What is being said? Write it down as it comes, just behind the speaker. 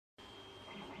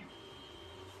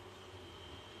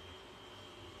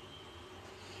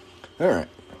Alright,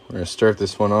 we're going to start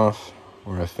this one off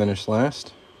where I finished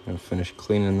last. I'm going to finish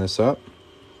cleaning this up.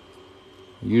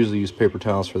 I usually use paper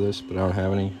towels for this, but I don't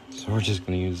have any, so we're just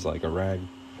going to use like a rag.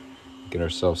 Get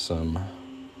ourselves some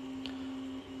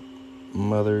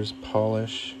Mother's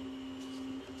polish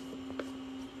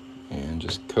and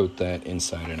just coat that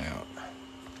inside and out.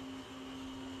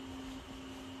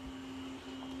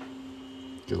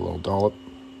 Get a little dollop.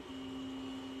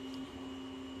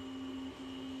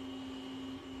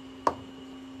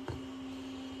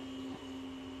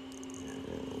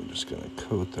 Just gonna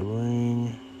coat the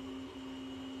ring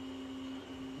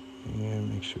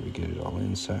and make sure we get it all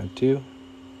inside too.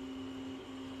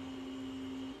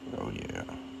 Oh yeah,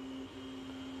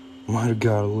 might have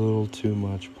got a little too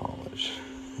much polish.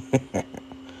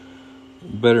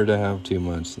 Better to have too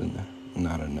much than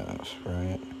not enough,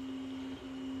 right?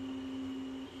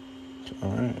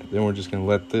 Alright, then we're just gonna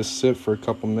let this sit for a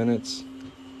couple minutes.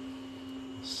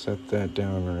 Set that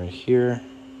down right here.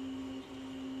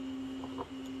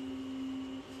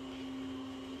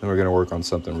 Then we're going to work on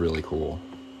something really cool.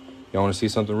 Y'all want to see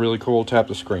something really cool? Tap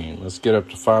the screen. Let's get up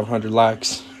to 500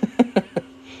 likes.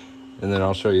 And then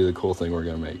I'll show you the cool thing we're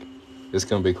going to make. It's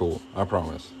going to be cool. I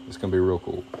promise. It's going to be real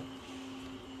cool.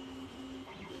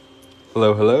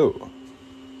 Hello, hello.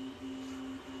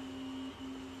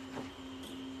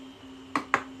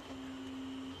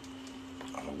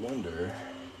 I wonder...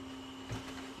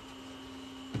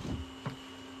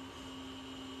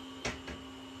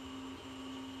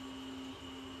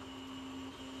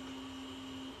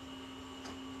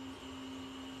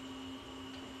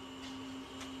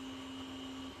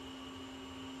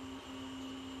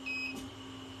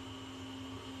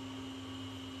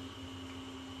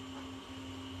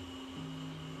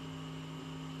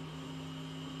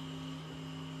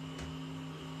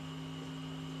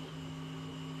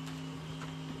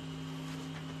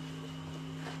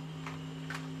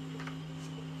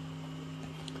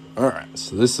 Alright,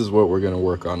 so this is what we're going to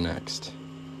work on next.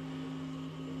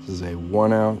 This is a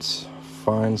 1 ounce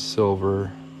fine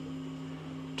silver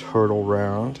turtle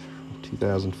round,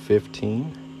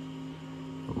 2015.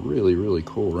 A really, really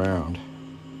cool round.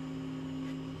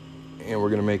 And we're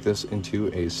going to make this into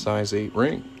a size 8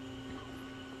 ring.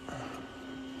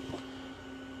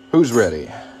 Who's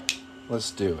ready? Let's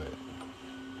do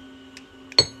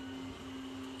it.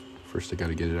 First I got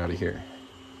to get it out of here.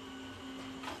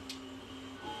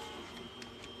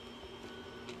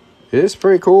 It's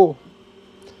pretty cool.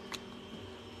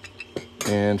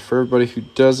 And for everybody who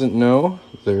doesn't know,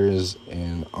 there is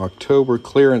an October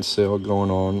clearance sale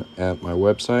going on at my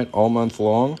website all month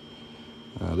long.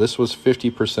 This was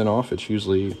 50% off. It's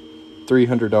usually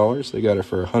 $300. They got it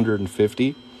for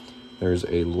 $150. There's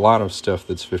a lot of stuff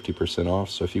that's 50% off.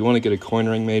 So if you want to get a coin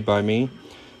ring made by me,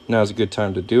 now's a good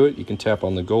time to do it. You can tap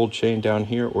on the gold chain down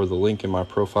here or the link in my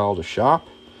profile to shop.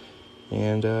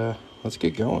 And let's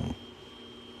get going.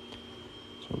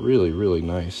 It's a really, really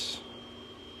nice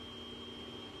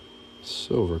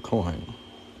silver coin.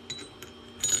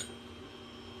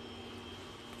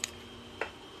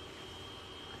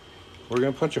 We're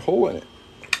going to punch a hole in it.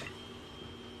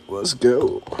 Let's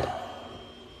go.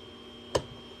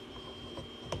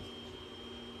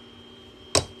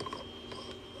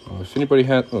 If anybody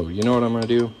had... Oh, you know what I'm going to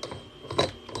do?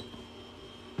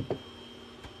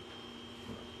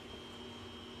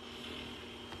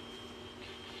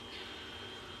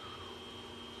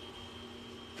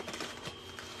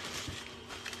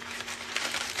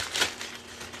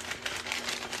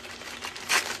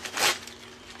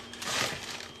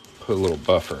 Put a little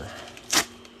buffer. So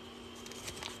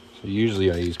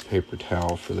usually I use paper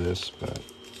towel for this, but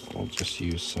I'll just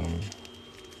use some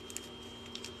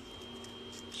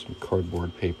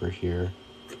cardboard paper here.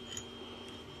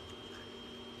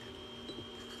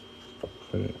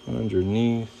 Put it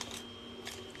underneath.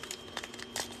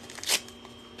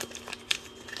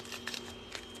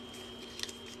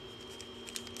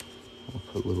 I'll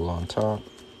put a little on top.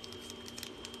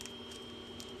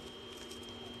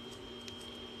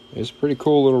 It's a pretty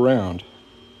cool little round.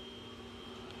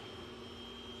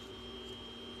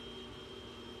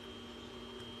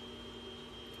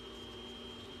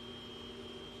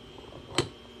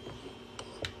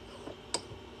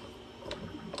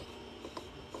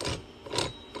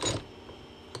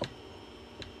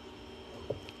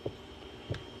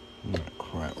 Not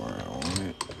quite where I want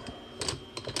it.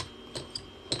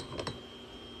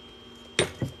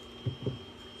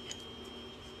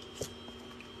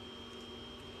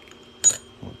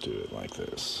 We'll do it like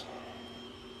this.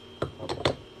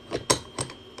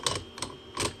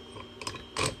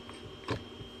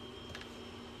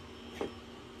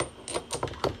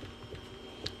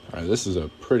 Alright, this is a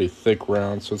pretty thick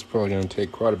round, so it's probably going to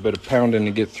take quite a bit of pounding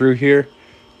to get through here.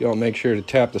 Y'all make sure to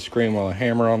tap the screen while I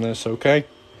hammer on this, okay?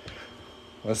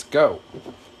 Let's go.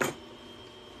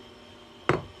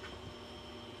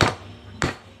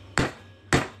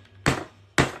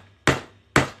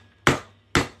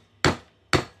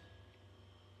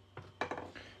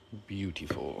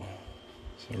 Beautiful.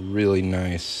 It's a really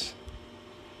nice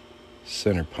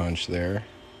center punch there.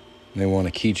 They want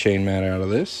a keychain mat out of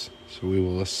this, so we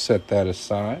will set that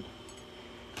aside.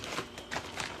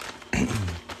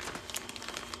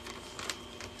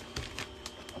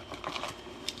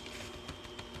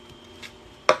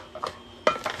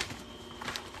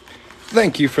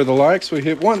 Thank you for the likes. We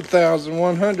hit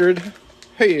 1,100.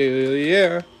 Hey,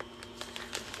 yeah.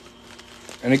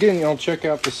 And again, y'all check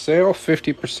out the sale.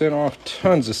 50% off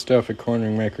tons of stuff at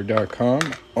corneringmaker.com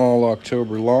all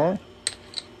October long.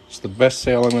 It's the best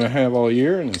sale I'm going to have all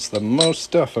year, and it's the most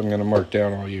stuff I'm going to mark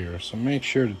down all year. So make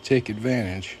sure to take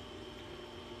advantage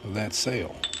of that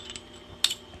sale.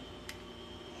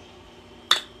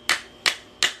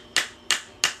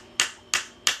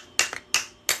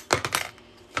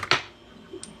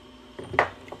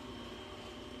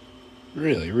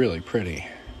 Really, really pretty.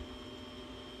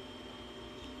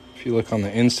 If you look on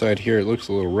the inside here, it looks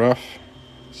a little rough.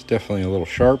 It's definitely a little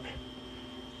sharp.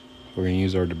 We're going to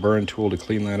use our deburring tool to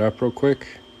clean that up real quick.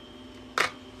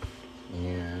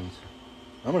 And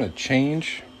I'm going to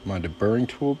change my deburring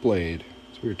tool blade.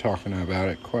 So we were talking about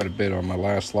it quite a bit on my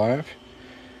last live.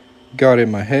 Got it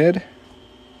in my head.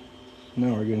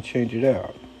 Now we're going to change it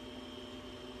out.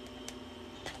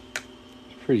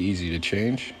 It's pretty easy to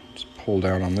change. Just pull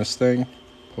down on this thing.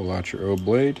 Pull out your old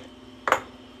blade.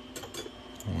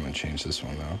 I'm going to change this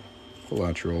one though. Pull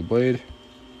out your old blade.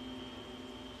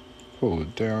 Pull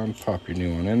it down, pop your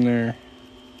new one in there.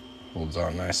 Holds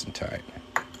on nice and tight.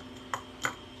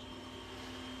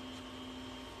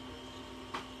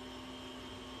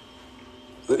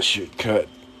 This should cut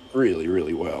really,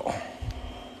 really well.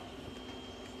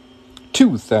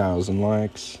 2,000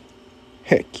 likes.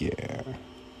 Heck yeah.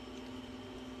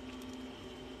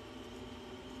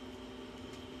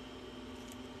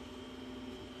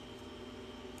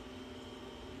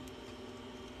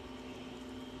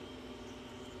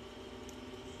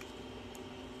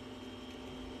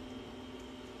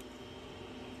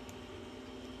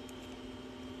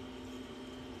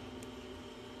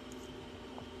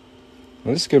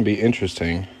 Well, this is going to be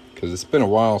interesting because it's been a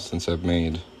while since I've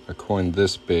made a coin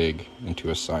this big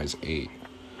into a size 8.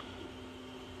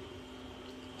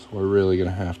 So we're really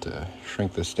going to have to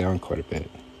shrink this down quite a bit.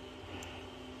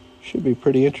 Should be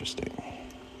pretty interesting.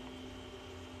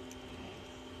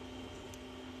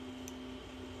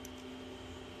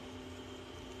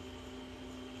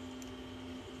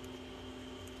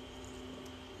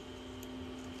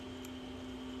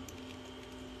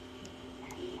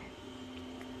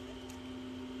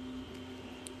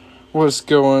 What's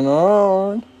going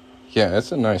on? Yeah,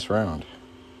 it's a nice round.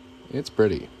 It's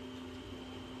pretty.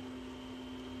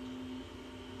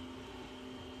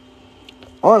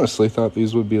 Honestly thought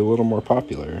these would be a little more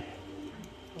popular.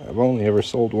 I've only ever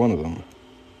sold one of them.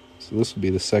 So this would be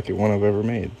the second one I've ever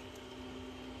made.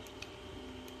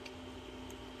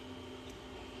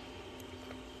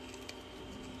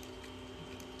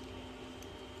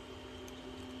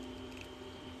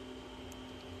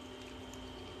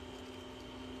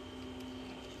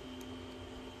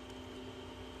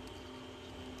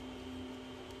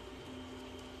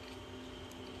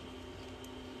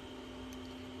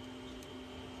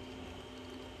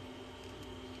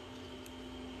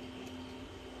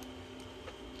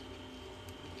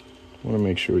 I want to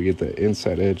make sure we get that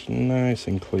inside edge nice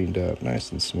and cleaned up,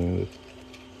 nice and smooth.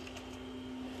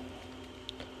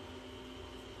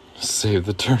 Save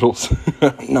the turtles.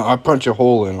 No, I punch a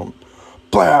hole in them.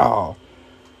 Plow!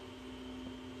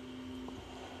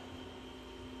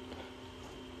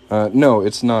 No,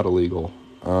 it's not illegal.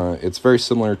 It's very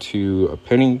similar to a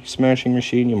penny smashing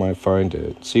machine you might find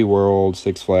at SeaWorld,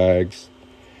 Six Flags,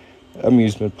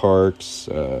 amusement parks,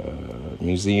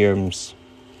 museums.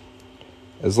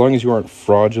 As long as you aren't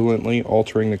fraudulently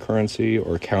altering the currency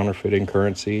or counterfeiting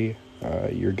currency,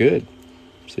 you're good.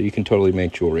 So you can totally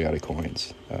make jewelry out of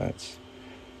coins. It's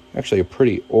actually a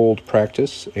pretty old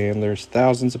practice, and there's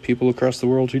thousands of people across the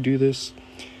world who do this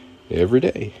every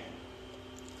day.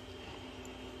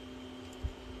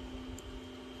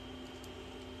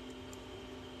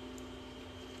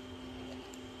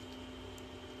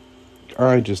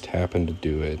 I just happened to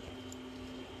do it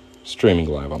streaming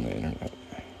live on the internet.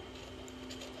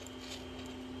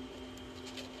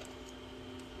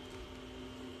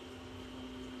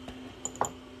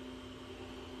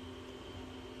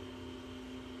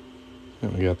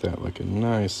 And we got that looking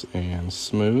nice and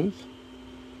smooth.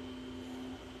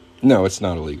 No, it's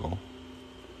not illegal.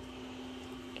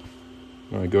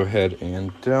 I'm going to go ahead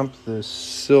and dump this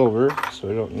silver so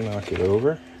I don't knock it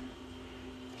over.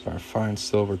 It's our fine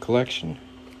silver collection.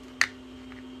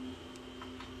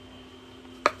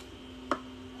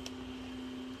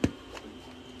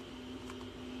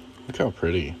 Look how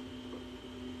pretty.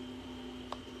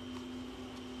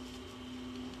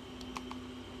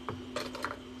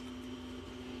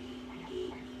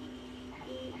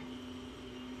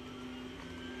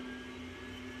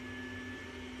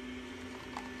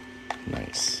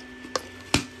 Nice.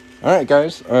 Alright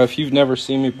guys, if you've never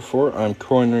seen me before, I'm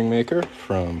Coin Ring Maker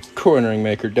from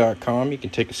coinringmaker.com. You can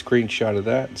take a screenshot of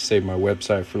that and save my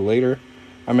website for later.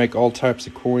 I make all types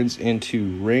of coins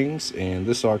into rings, and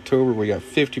this October we got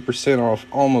 50% off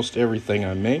almost everything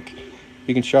I make.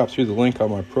 You can shop through the link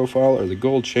on my profile or the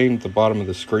gold chain at the bottom of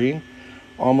the screen.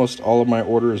 Almost all of my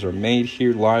orders are made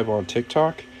here live on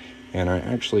TikTok, and I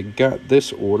actually got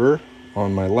this order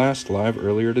on my last live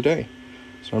earlier today.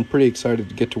 So I'm pretty excited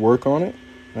to get to work on it.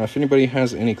 If anybody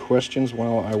has any questions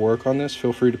while I work on this,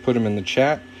 feel free to put them in the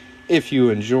chat. If you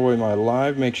enjoy my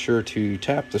live, make sure to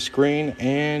tap the screen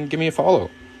and give me a follow.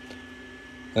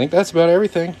 I think that's about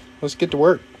everything. Let's get to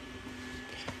work.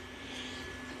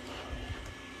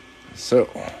 So,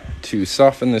 to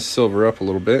soften this silver up a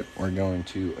little bit, we're going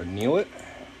to anneal it.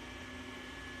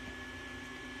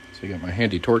 So I got my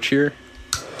handy torch here.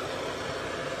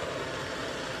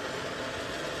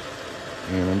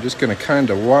 And I'm just going to kind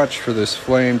of watch for this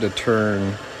flame to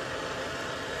turn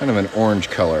kind of an orange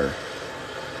color.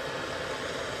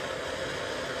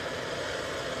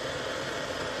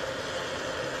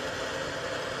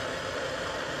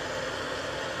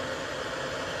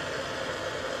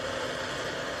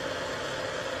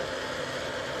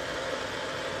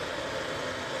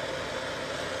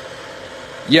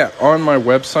 Yeah, on my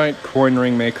website,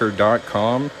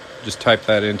 coinringmaker.com, just type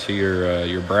that into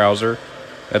your browser.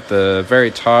 At the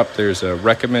very top, there's a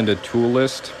recommended tool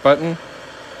list button,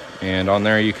 and on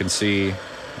there you can see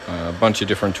a bunch of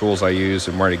different tools I use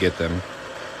and where to get them,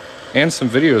 and some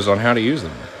videos on how to use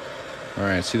them.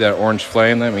 Alright, see that orange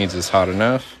flame? That means it's hot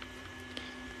enough.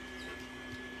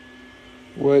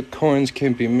 What coins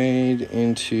can be made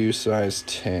into size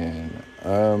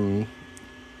 10?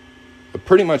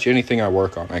 Pretty much anything I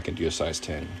work on, I can do a size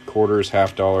 10. Quarters,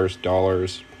 half dollars,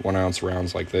 dollars, 1 ounce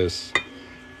rounds like this.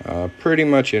 Pretty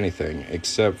much anything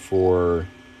except for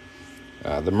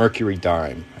the mercury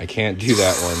dime. I can't do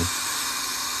that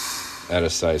one at a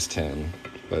size 10,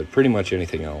 but pretty much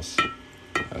anything else.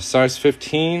 Size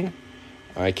 15,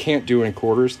 I can't do in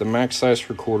quarters. The max size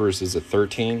for quarters is a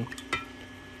 13,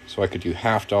 so I could do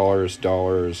half dollars,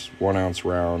 dollars, 1 ounce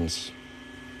rounds.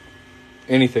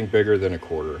 Anything bigger than a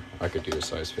quarter, I could do a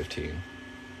size 15.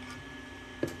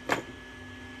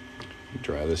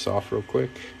 Dry this off real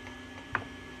quick.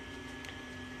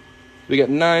 We got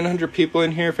 900 people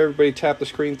in here. If everybody tapped the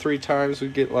screen 3 times,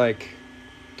 we'd get like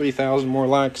 3,000 more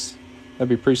likes. That'd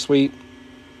be pretty sweet.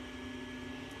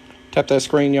 Tap that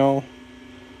screen, y'all.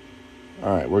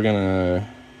 Alright, we're gonna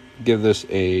give this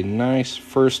a nice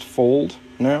first fold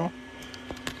now.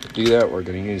 To do that, we're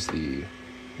gonna use the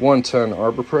 1-ton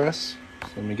arbor press. So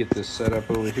let me get this set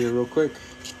up over here real quick.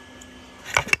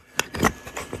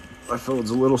 My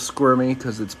phone's a little squirmy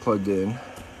because it's plugged in.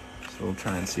 So we'll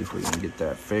try and see if we can get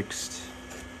that fixed.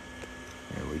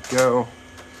 There we go.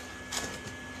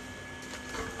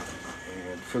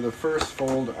 And for the first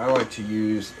fold, I like to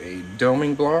use a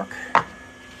doming block.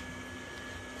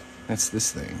 That's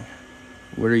this thing.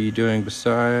 What are you doing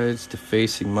besides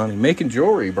defacing money? Making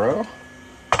jewelry, bro.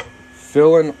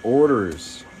 Filling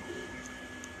orders.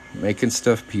 Making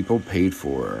stuff people paid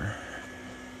for.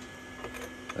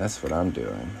 That's what I'm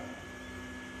doing.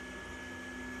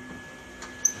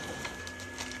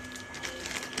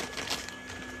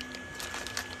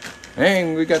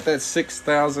 And we got that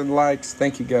 6,000 likes.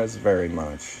 Thank you guys very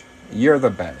much. You're the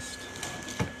best.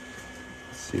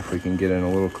 Let's see if we can get in a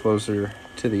little closer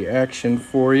to the action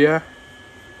for you. I'm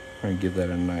going to give that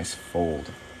a nice fold.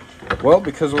 Well,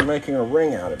 because we're making a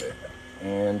ring out of it.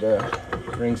 And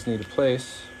rings need a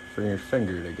place for your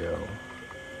finger to go.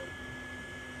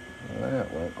 Well,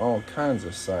 that went all kinds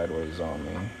of sideways on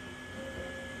me.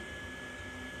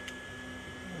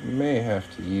 May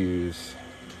have to use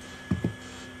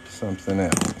something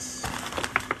else.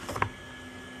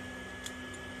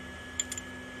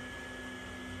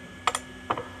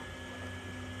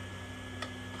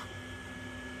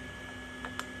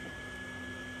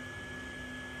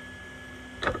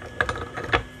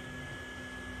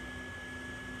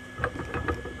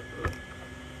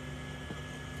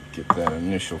 get that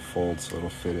initial fold so it'll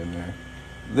fit in there.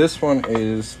 This one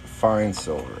is fine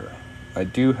silver. I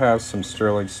do have some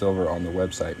sterling silver on the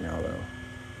website now, though,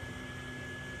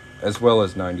 as well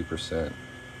as 90%.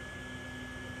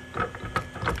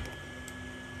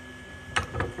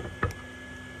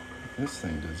 This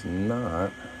thing does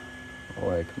not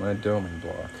like my doming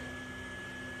block.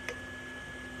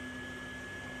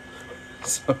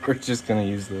 So we're just gonna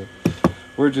use the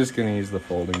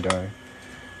folding die.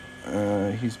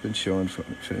 He's been showing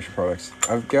finished products.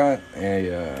 I've got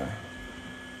a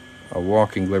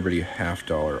Walking Liberty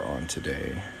 $50 on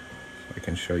today, so I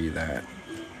can show you that.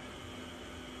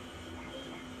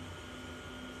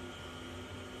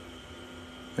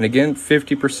 And again,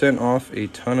 50% off a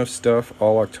ton of stuff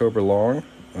all October long.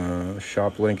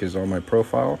 Shop link is on my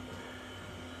profile.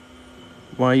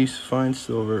 Why use fine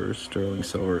silver or sterling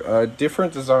silver?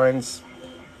 Different designs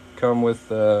come with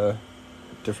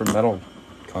different metal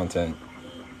content.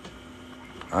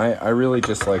 I really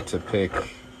just like to pick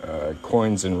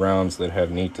coins and rounds that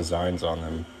have neat designs on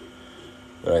them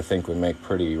that I think would make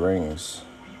pretty rings.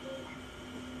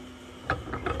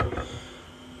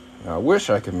 Now, I wish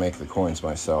I could make the coins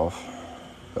myself,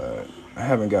 but I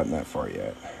haven't gotten that far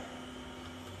yet.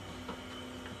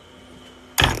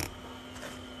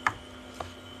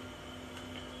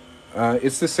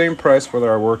 It's the same price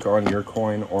whether I work on your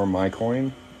coin or my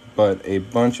coin, but a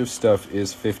bunch of stuff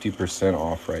is 50%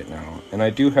 off right now, and I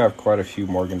do have quite a few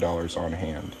Morgan dollars on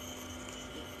hand.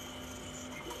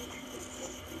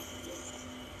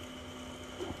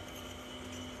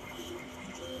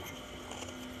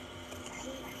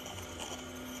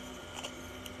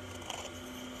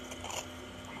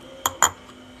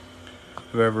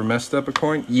 Have I ever messed up a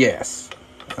coin? Yes.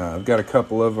 I've got a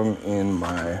couple of them in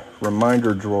my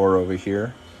reminder drawer over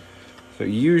here. So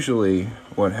usually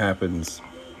what happens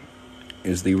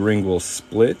is the ring will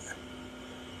split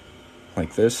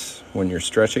like this when you're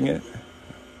stretching it.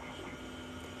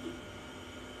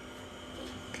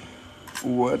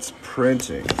 What's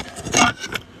printing?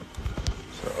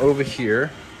 So over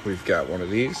here we've got one of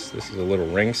these. This is a little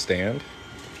ring stand,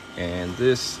 and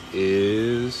this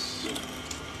is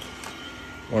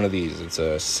one of these. It's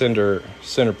a center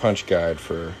punch guide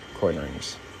for coin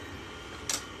rings.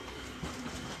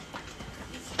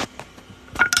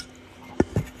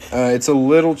 It's a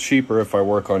little cheaper if I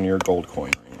work on your gold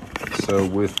coin ring. So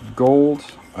with gold,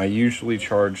 I usually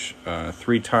charge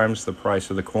 3 times the price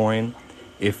of the coin.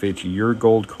 If it's your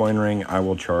gold coin ring, I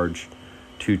will charge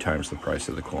 2 times the price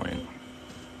of the coin.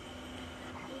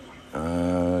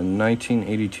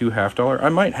 1982 $50. I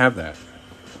might have that.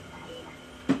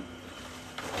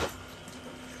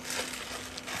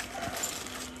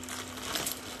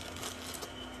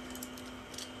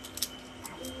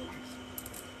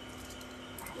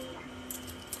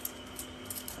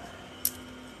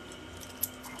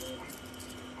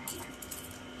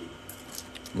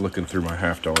 Looking through my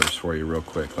 $50 for you real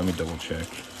quick. Let me double check.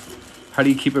 How do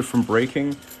you keep it from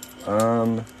breaking?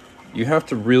 You have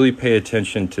to really pay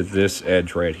attention to this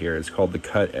edge right here. It's called the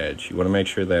cut edge. You want to make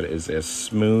sure that is as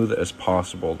smooth as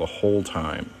possible the whole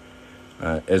time,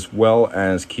 as well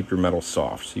as keep your metal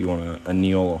soft. So you want to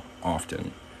anneal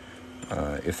often.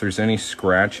 If there's any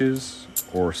scratches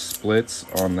or splits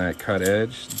on that cut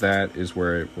edge, that is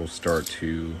where it will start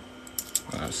to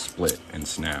split and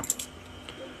snap.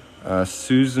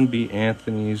 Susan B.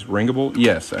 Anthony's Ringable.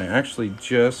 Yes, I actually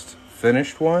just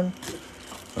finished one,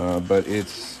 but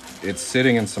it's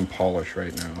sitting in some polish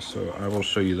right now, so I will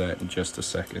show you that in just a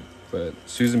second. But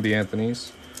Susan B.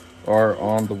 Anthony's are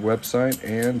on the website,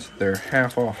 and they're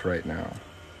half off right now.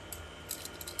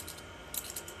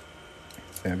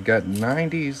 I've got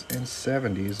 90s and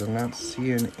 70s. I'm not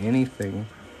seeing anything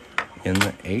in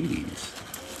the 80s.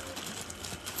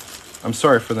 I'm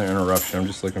sorry for the interruption. I'm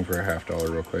just looking for a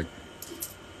 $50 real quick.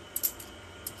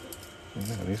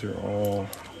 Yeah, these are all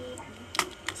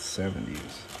 70s.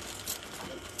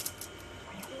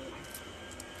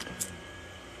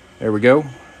 There we go.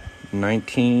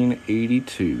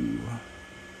 1982.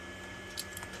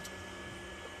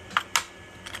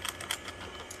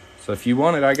 So if you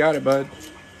want it, I got it, bud.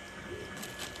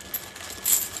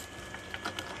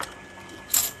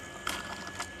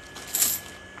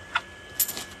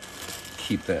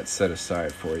 Keep that set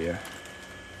aside for you.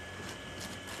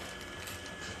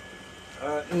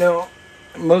 No,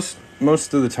 most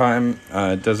of the time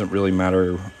it doesn't really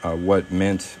matter what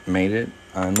mint made it,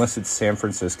 unless it's San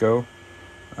Francisco.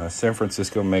 San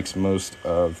Francisco makes most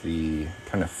of the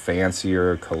kind of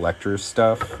fancier collector's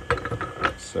stuff,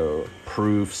 so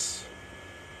proofs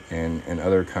and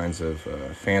other kinds of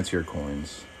fancier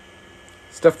coins,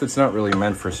 stuff that's not really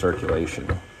meant for circulation.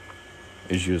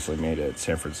 is usually made at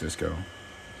San Francisco.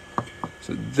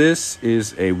 So this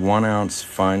is a 1 ounce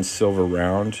fine silver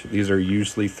round. These are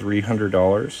usually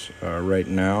 $300. Right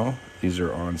now, these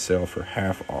are on sale for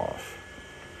half off.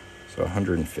 So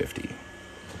 $150.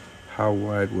 How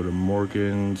wide would a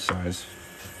Morgan size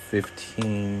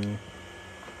 15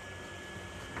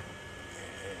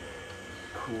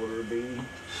 quarter be?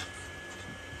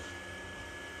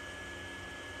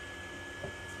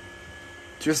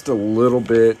 Just a little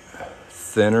bit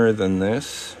thinner than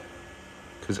this,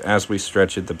 because as we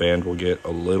stretch it, the band will get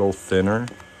a little thinner.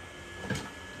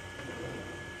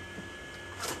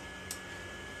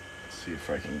 Let's see if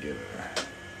I can get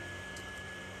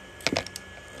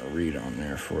a read on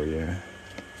there for you.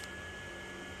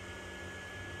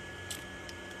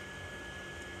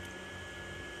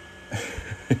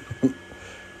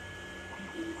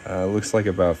 Looks like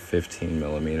about 15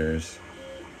 millimeters.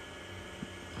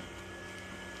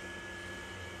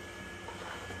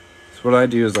 So what I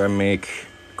do is I make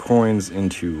coins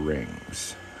into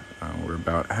rings. We're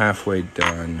about halfway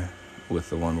done with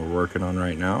the one we're working on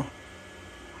right now.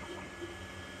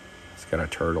 It's got a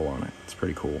turtle on it. It's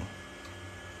pretty cool.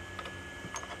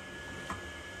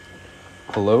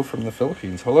 Hello from the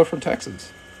Philippines. Hello from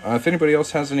Texas. If anybody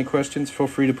else has any questions, feel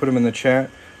free to put them in the chat.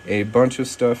 A bunch of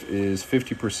stuff is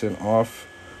 50% off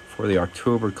for the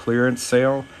October clearance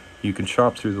sale. You can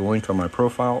shop through the link on my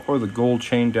profile or the gold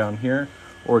chain down here,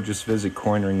 or just visit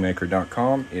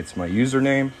coinringmaker.com. It's my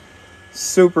username.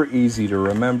 Super easy to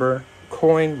remember.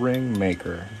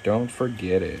 Coinringmaker. Don't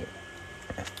forget it.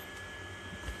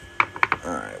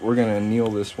 Alright, we're going to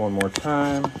anneal this one more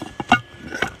time.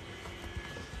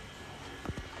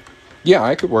 Yeah,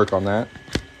 I could work on that.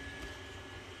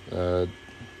 Let's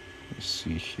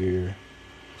see here.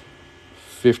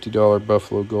 $50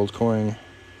 Buffalo Gold coin.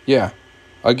 Yeah,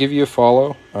 I'll give you a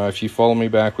follow. If you follow me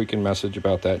back, we can message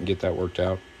about that and get that worked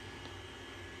out.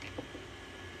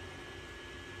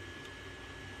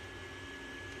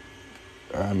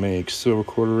 I make silver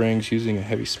quarter rings using a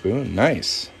heavy spoon.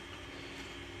 Nice.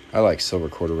 I like silver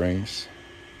quarter rings.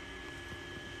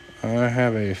 I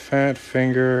have a fat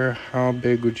finger. How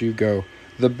big would you go?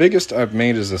 The biggest I've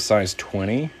made is a size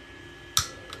 20.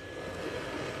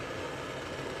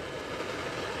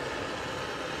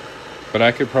 But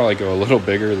I could probably go a little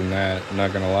bigger than that, I'm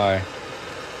not gonna lie.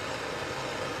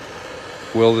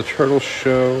 Will the turtle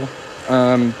show?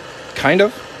 Kind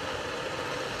of.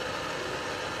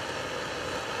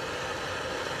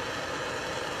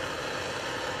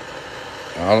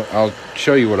 I'll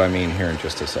show you what I mean here in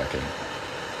just a second.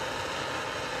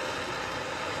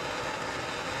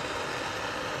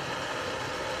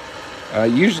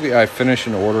 Usually I finish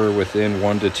an order within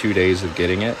 1 to 2 days of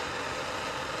getting it.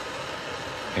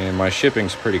 And my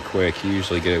shipping's pretty quick. You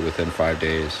usually get it within 5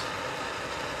 days.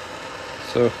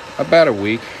 So about a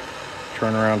week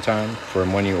turnaround time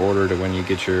from when you order to when you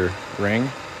get your ring.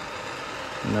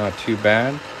 Not too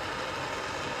bad.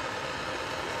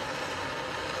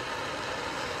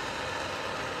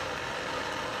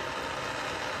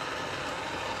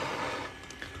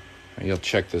 You'll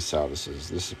check this out. This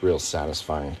is real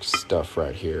satisfying stuff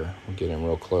right here. We're getting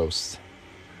real close.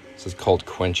 This is called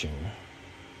quenching.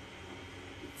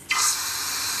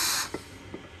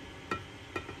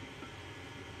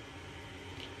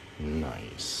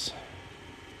 Nice.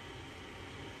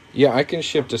 Yeah, I can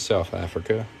ship to South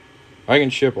Africa. I can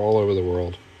ship all over the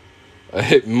world.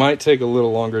 It might take a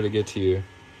little longer to get to you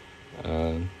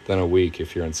than a week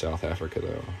if you're in South Africa,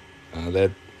 though.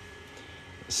 That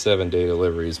 7-day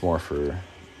delivery is more for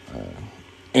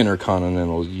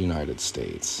intercontinental United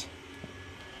States.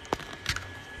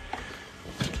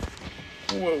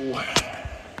 Whoa.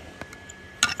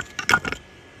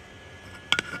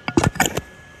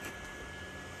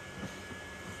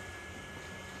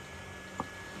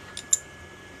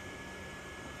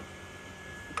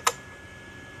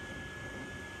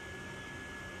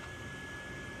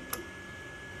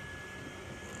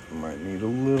 Might need a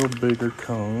little bigger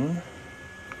cone.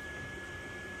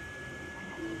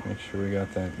 Make sure we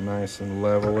got that nice and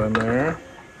level in there.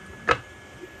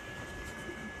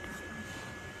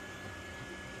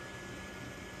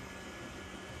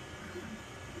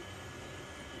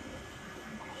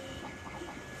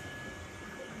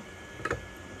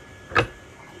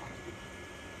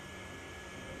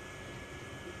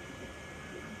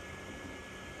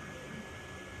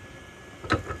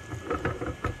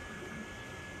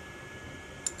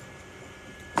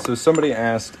 So somebody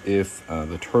asked if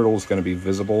the turtle is going to be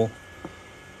visible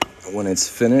when it's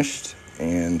finished,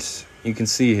 and you can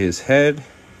see his head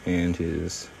and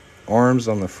his arms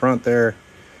on the front there,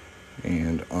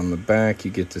 and on the back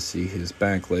you get to see his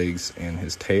back legs and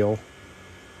his tail.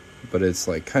 but it's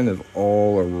like kind of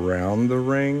all around the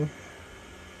ring.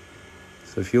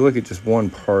 So if you look at just one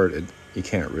part, you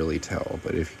can't really tell,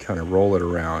 but if you kind of roll it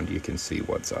around, you can see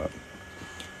what's up.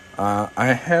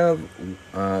 I have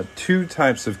 2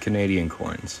 types of Canadian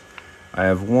coins. I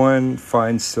have one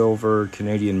fine silver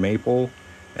Canadian maple,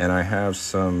 and I have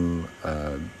some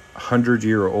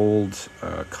 100-year-old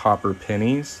copper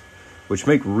pennies, which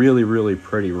make really, really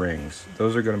pretty rings.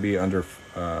 Those are going to be under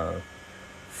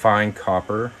fine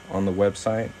copper on the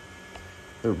website.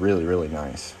 They're really, really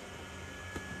nice.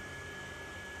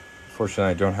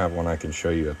 Fortunately, I don't have one I can show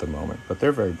you at the moment, but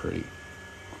they're very pretty.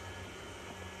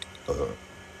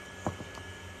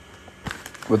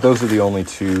 But those are the only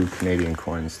 2 Canadian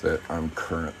coins that I'm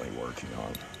currently working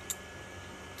on.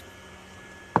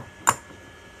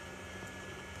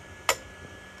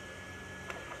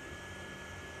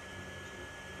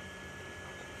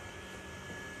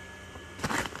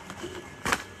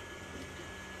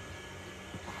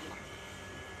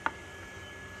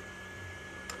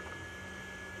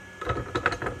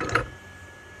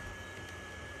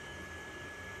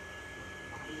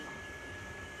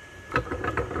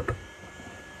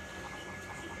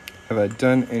 Have I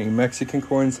done any Mexican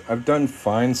coins? I've done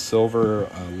fine silver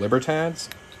Libertads.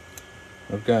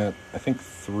 I've got, I think,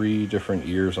 3 different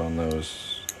years on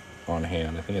those on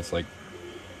hand. I think it's like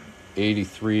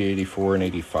 83, 84, and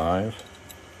 85.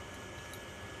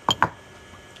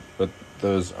 But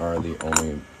those are the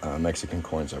only Mexican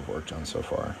coins I've worked on so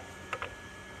far.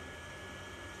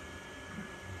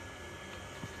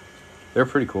 They're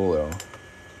pretty cool, though.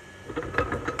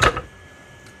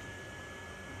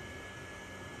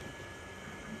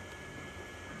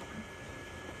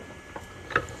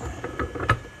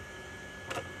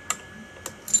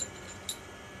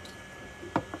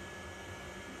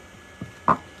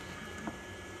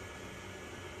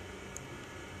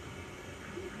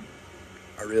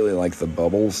 I really like the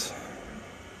bubbles.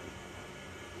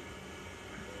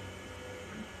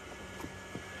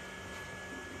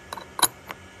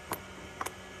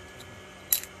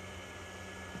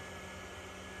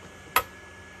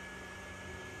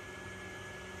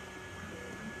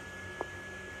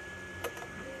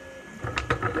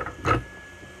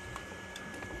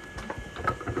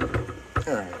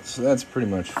 Alright, so that's pretty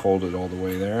much folded all the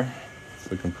way there.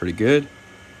 It's looking pretty good.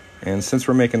 And since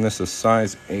we're making this a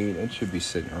size 8, it should be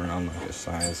sitting around like a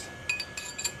size,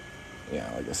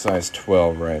 like a size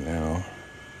 12 right now.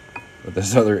 But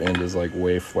this other end is like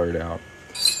way flared out.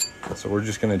 So we're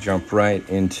just going to jump right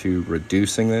into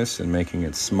reducing this and making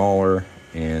it smaller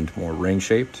and more ring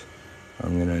shaped.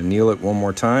 I'm going to anneal it one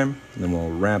more time, and then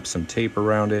we'll wrap some tape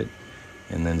around it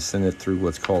and then send it through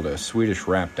what's called a Swedish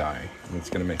wrap die. And it's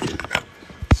going to make it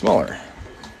smaller.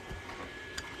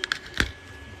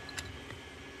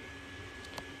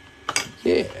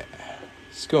 Yeah,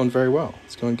 it's going very well.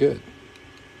 It's going good.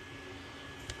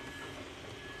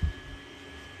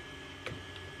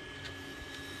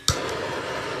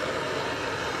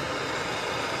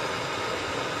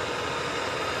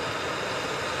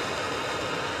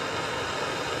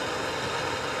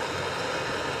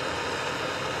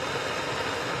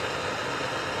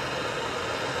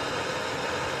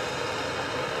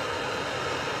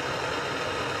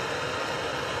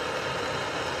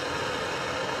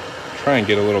 Try and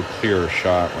get a little clearer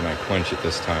shot when I quench it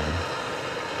this time.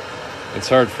 It's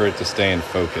hard for it to stay in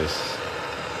focus.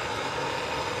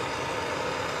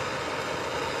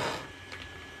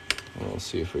 We'll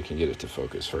see if we can get it to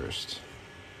focus first.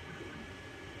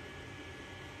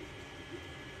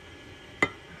 A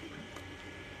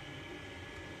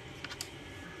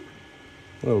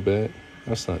little bit.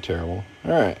 That's not terrible.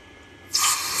 All right.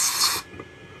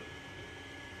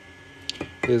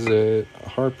 Is it a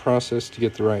hard process to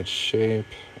get the right shape?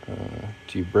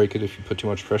 Do you break it if you put too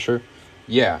much pressure?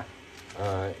 Yeah.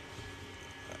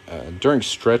 During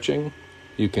stretching,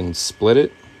 you can split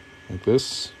it like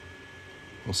this.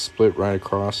 It'll split right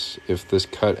across if this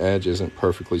cut edge isn't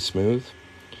perfectly smooth.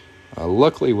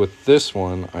 Luckily with this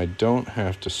one, I don't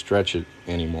have to stretch it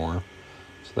anymore,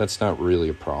 so that's not really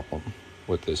a problem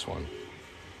with this one.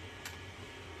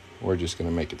 We're just going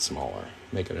to make it smaller,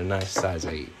 make it a nice size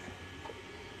 8.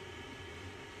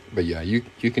 But yeah, you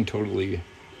can totally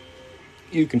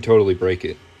break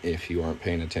it if you aren't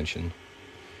paying attention.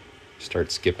 Start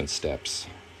skipping steps.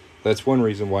 That's one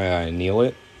reason why I anneal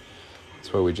it.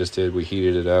 That's what we just did. We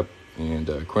heated it up and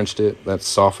quenched it. That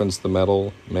softens the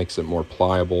metal, makes it more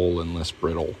pliable and less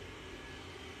brittle.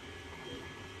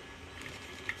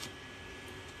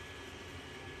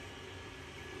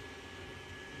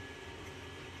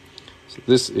 So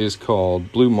this is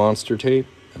called Blue Monster tape.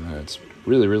 It's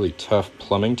really, really tough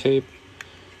plumbing tape.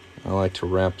 I like to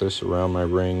wrap this around my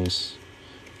rings,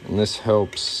 and this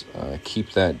helps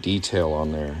keep that detail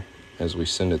on there as we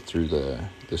send it through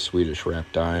the Swedish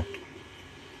wrap die.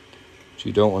 But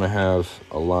you don't want to have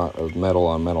a lot of metal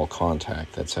on metal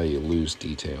contact. That's how you lose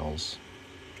details.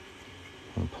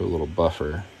 I'm gonna put a little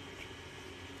buffer,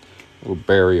 a little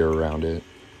barrier around it,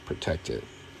 protect it.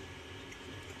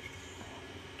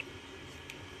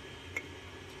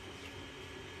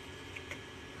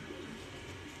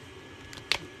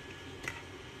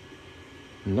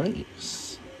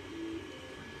 Nice.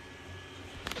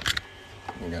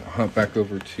 I'm gonna hop back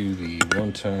over to the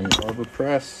 1-ton arbor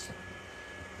press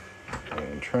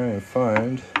and try and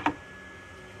find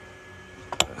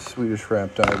a Swedish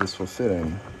wrap die this will fit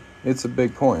in. It's a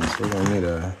big coin, so we're gonna need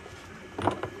a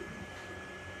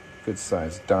good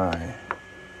sized die.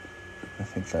 I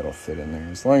think that'll fit in there.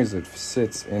 As long as it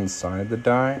sits inside the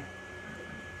die,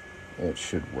 it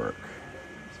should work.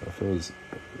 So if it was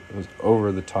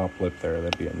over the top lip there,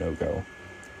 that'd be a no-go.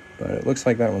 But it looks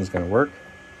like that one's gonna work.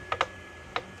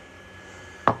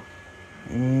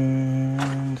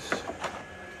 And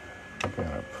I've got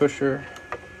a pusher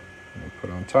I'm gonna put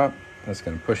on top. That's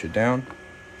gonna push it down.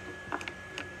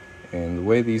 And the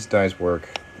way these dies work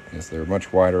is they're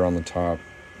much wider on the top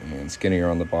and skinnier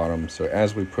on the bottom. So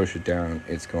as we push it down,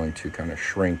 it's going to kind of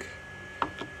shrink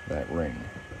that ring.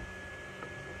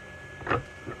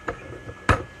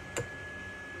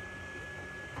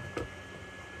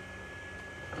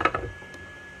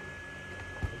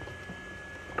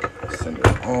 Send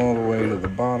it all the way to the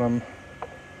bottom.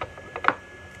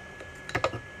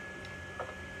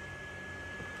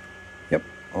 Yep,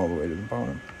 all the way to the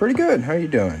bottom. Pretty good. How you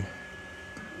doing?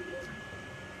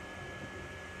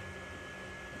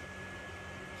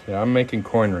 Yeah, I'm making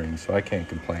coin rings, so I can't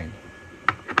complain.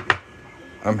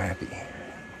 I'm happy.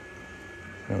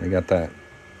 And we got that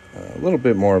a little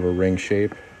bit more of a ring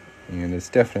shape, and it's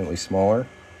definitely smaller.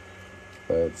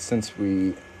 But since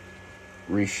we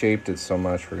reshaped it so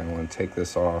much, we're going to want to take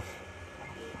this off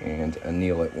and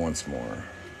anneal it once more.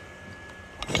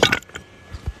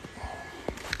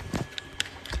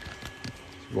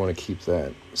 You want to keep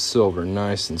that silver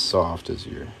nice and soft as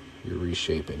you're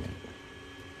reshaping it.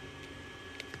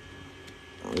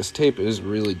 This tape is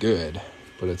really good,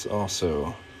 but it's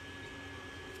also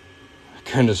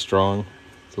kind of strong.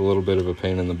 It's a little bit of a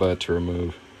pain in the butt to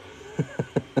remove.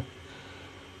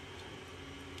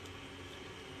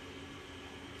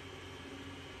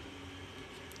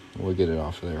 We'll get it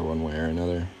off of there one way or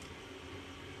another.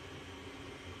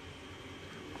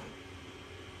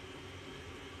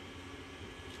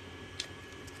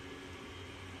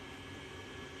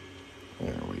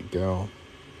 There we go.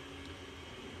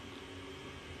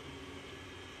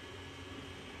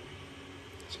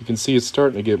 So you can see it's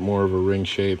starting to get more of a ring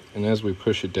shape, and as we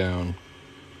push it down,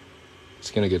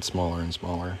 it's going to get smaller and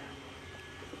smaller.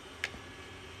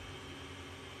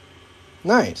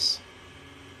 Nice.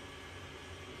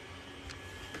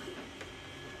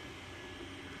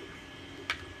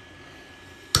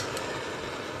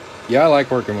 Yeah, I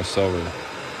like working with silver.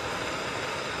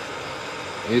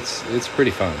 It's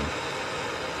pretty fun.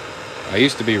 I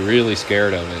used to be really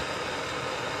scared of it.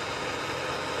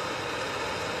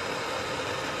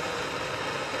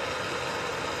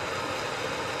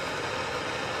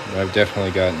 I've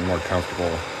definitely gotten more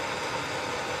comfortable.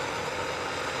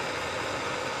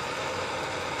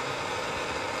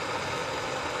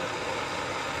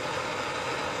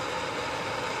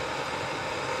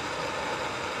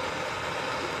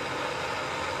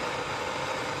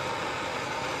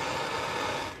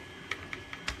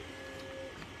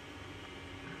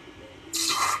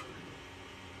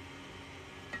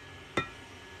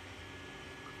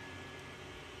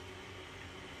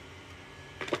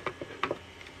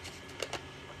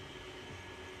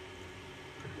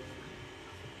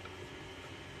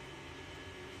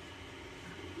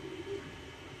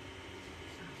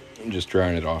 I'm just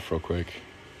drying it off real quick.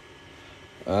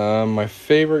 My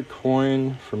favorite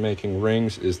coin for making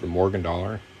rings is the Morgan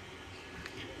dollar.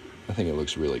 I think it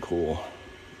looks really cool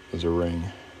as a ring.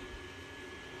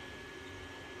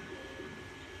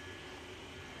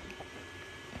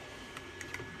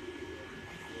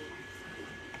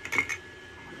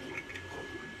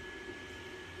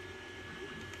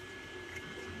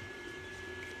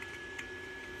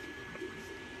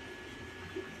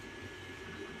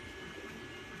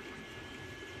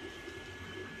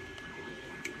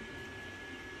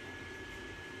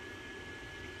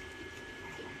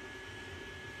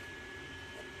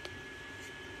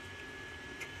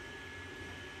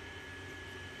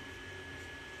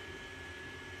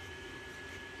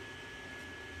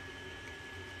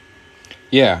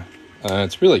 Yeah,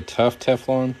 it's really tough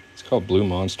Teflon. It's called Blue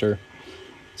Monster.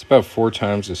 It's about 4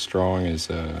 times as strong as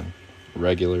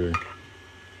regular,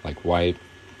 like white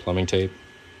plumbing tape.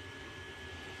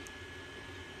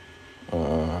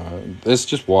 It's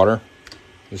just water.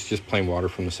 It's just plain water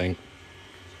from the sink.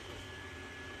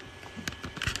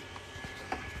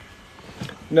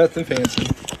 Nothing fancy.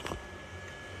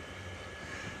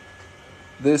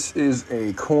 This is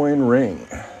a coin ring.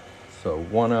 So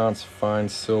 1 ounce fine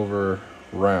silver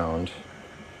round.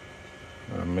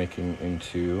 I'm making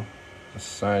into a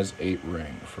size 8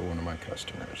 ring for one of my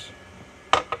customers.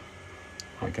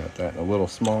 I got that in a little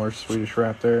smaller Swedish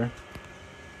wrap there.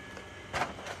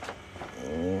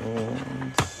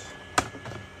 And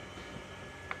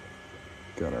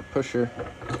got our pusher.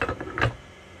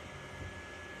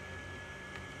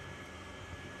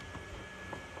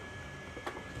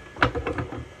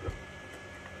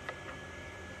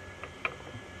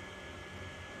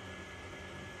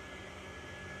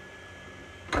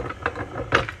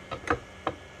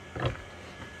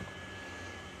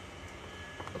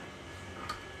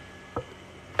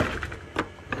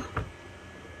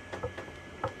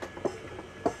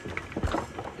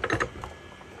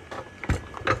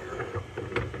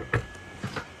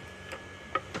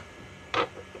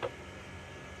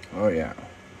 Oh yeah,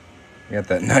 we got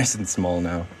that nice and small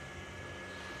now.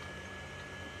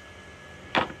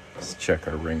 Let's check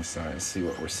our ring size, see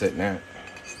what we're sitting at.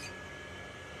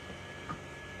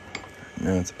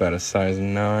 Now it's about a size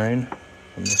 9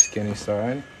 on the skinny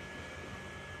side.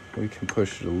 We can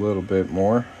push it a little bit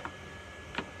more.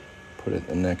 Put it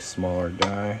in the next smaller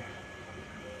die.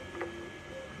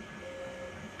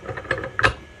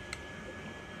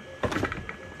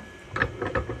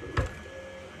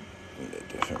 Need a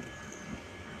different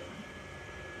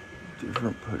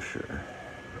pusher.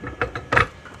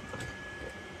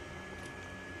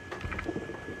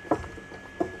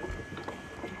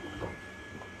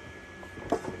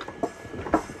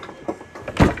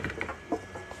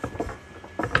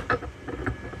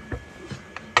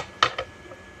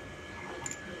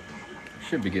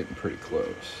 Should be getting pretty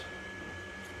close.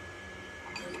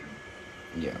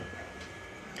 Yeah.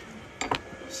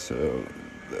 So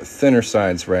the thinner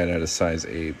side's right at a size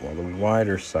 8, while the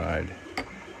wider side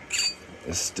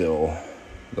is still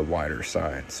the wider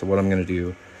side. So what I'm going to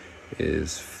do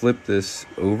is flip this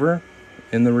over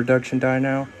in the reduction die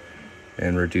now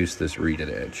and reduce this reeded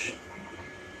edge.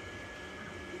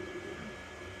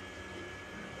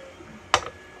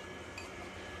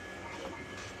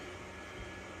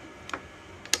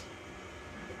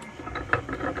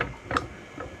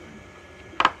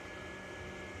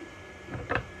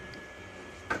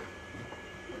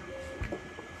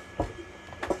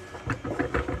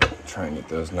 Try and get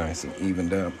those nice and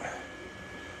evened up.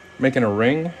 Making a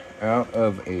ring out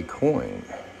of a coin.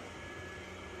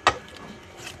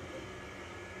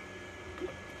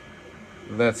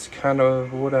 That's kind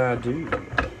of what I do.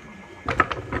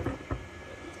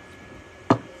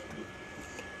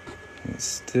 It's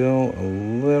still a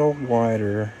little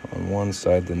wider on one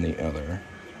side than the other.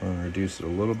 I'm going to reduce it a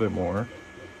little bit more.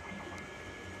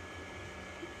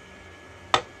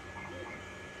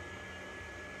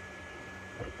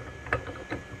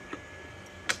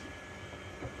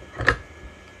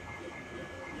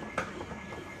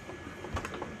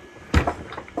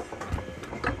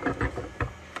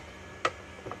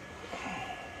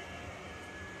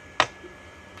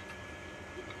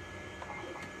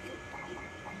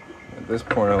 At this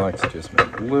point, I like to just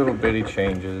make little bitty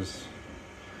changes,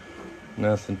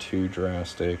 nothing too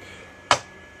drastic, so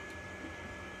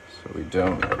we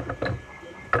don't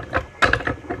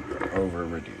over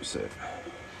reduce it.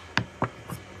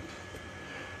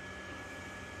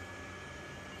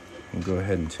 We'll go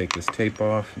ahead and take this tape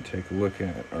off and take a look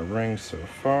at our ring so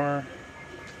far.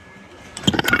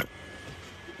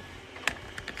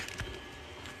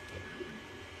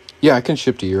 Yeah, I can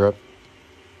ship to Europe.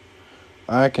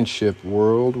 I can ship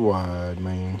worldwide,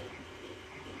 man.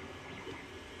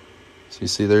 So you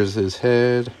see there's his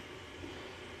head,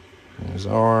 and his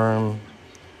arm,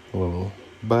 a little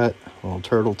butt, a little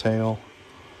turtle tail.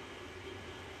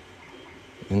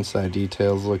 Inside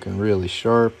details looking really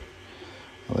sharp.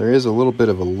 Well, there is a little bit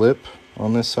of a lip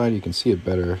on this side. You can see it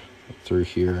better through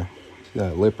here. See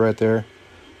that lip right there?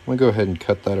 I'm going to go ahead and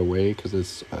cut that away because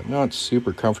it's not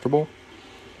super comfortable.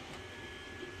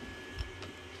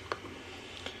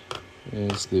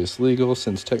 Is this legal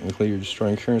since technically you're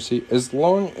destroying currency? As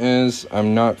long as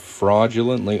I'm not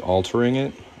fraudulently altering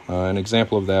it. An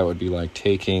example of that would be like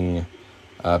taking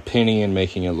a penny and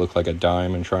making it look like a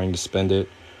dime and trying to spend it,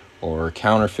 or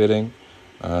counterfeiting.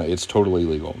 It's totally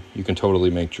legal. You can totally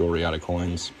make jewelry out of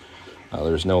coins.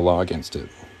 There's no law against it.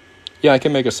 Yeah, I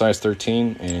can make a size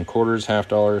 13 in quarters, half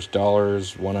dollars,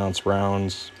 dollars, 1 ounce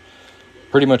rounds,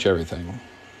 pretty much everything.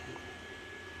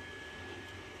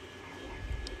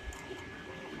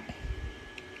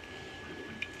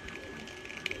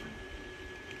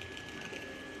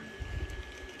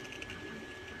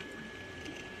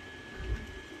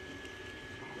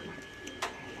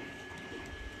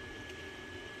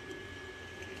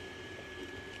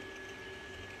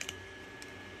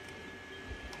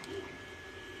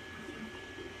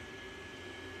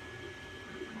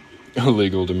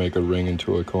 Illegal to make a ring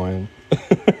into a coin.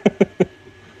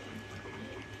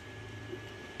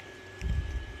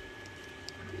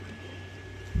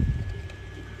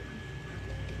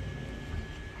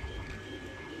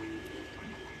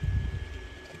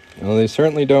 Well, they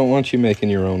certainly don't want you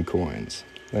making your own coins.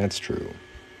 That's true.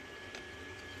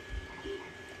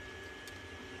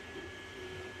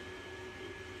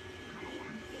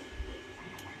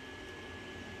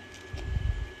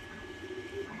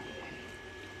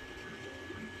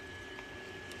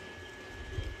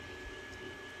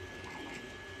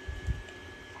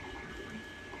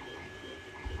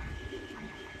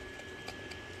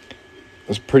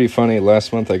 It was pretty funny.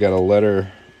 Last month I got a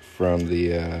letter from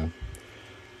the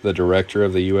director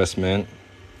of the U.S. Mint.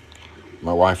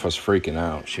 My wife was freaking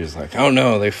out. She was like, "Oh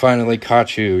no, they finally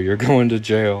caught you. You're going to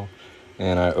jail."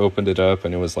 And I opened it up,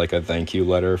 and it was like a thank you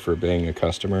letter for being a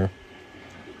customer.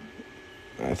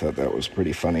 I thought that was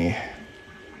pretty funny.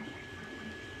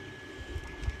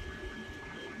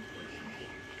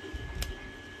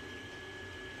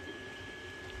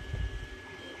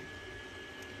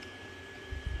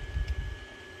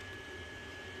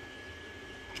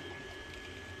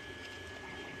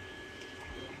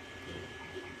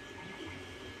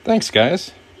 Thanks,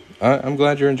 guys. I'm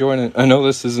glad you're enjoying it. I know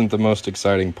this isn't the most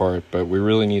exciting part, but we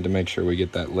really need to make sure we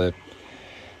get that lip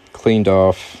cleaned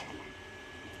off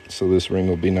so this ring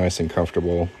will be nice and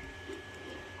comfortable.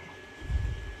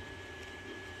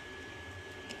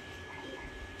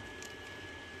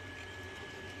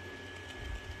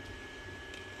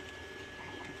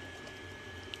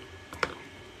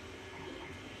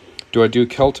 Do I do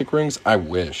Celtic rings? I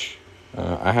wish.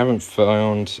 I haven't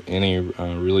found any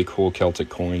really cool Celtic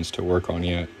coins to work on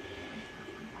yet.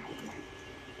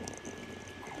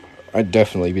 I'd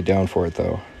definitely be down for it,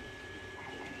 though.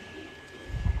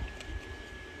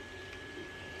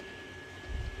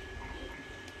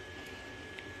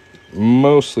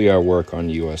 Mostly I work on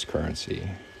U.S. currency.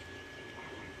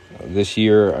 This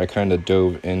year I kind of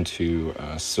dove into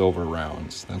silver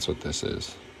rounds. That's what this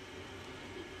is.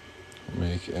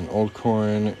 Make an old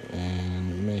coin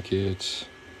and make it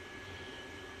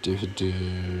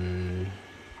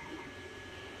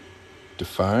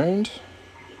defined.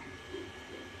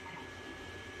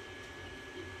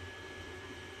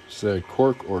 Is that a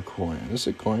cork or coin? Is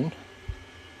it coin?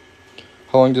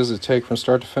 How long does it take from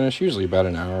start to finish? Usually about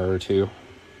an hour or two.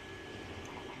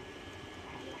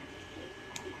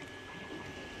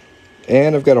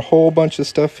 And I've got a whole bunch of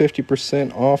stuff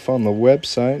 50% off on the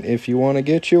website if you want to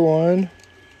get you one.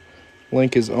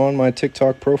 Link is on my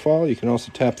TikTok profile. You can also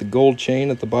tap the gold chain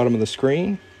at the bottom of the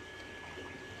screen.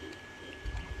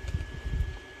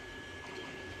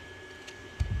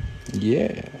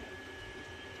 Yeah.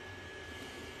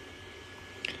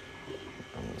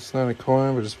 It's not a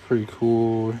coin, but it's pretty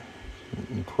cool.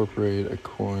 Incorporate a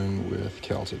coin with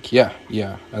Celtic. Yeah,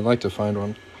 I'd like to find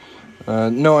one.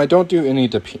 No, I don't do any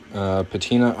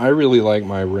patina. I really like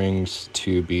my rings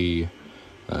to be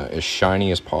as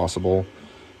shiny as possible,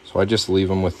 so I just leave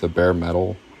them with the bare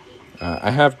metal.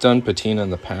 I have done patina in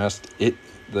the past.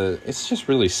 It's just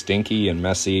really stinky and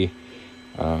messy,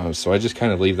 so I just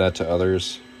kind of leave that to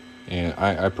others, and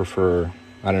I prefer,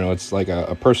 I don't know, it's like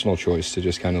a personal choice to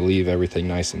just kind of leave everything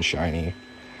nice and shiny.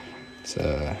 It's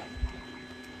a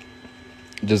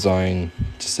design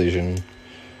decision.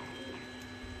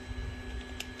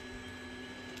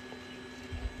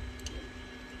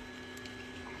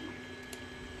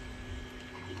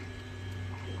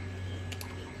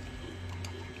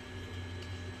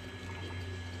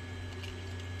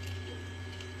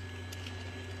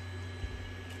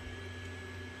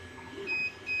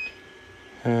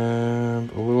 And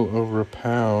a little over a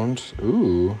pound.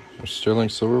 Ooh, sterling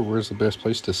silver. Where's the best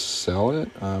place to sell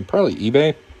it? Probably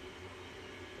eBay.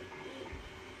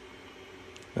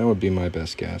 That would be my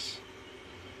best guess.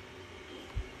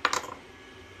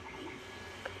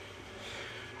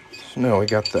 So now we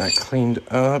got that cleaned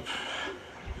up.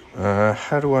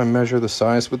 How do I measure the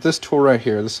size? With this tool right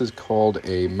here, this is called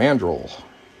a mandrel.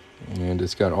 And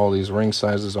it's got all these ring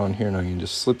sizes on here. Now you can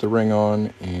just slip the ring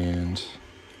on and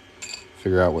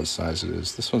figure out what size it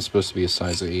is. This one's supposed to be a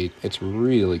size 8. It's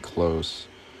really close.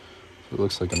 It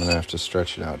looks like I'm going to have to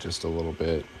stretch it out just a little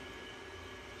bit.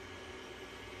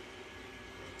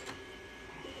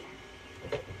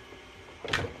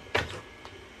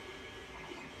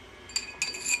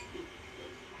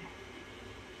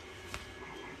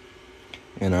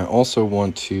 And I also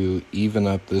want to even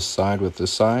up this side with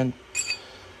this side. So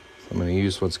I'm going to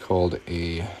use what's called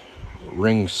a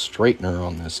ring straightener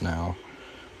on this now,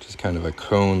 which is kind of a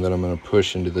cone that I'm going to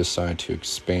push into this side to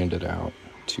expand it out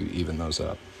to even those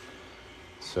up.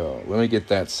 So let me get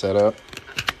that set up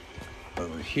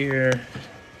over here.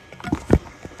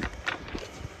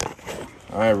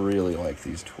 I really like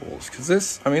these tools because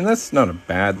that's not a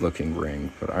bad looking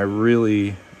ring, but I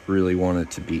really want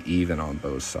it to be even on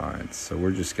both sides. So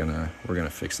we're gonna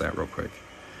fix that real quick.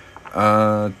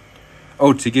 To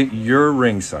get your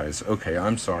ring size. Okay,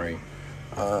 I'm sorry.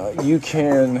 You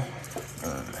can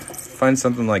find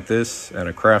something like this at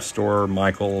a craft store,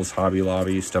 Michael's, Hobby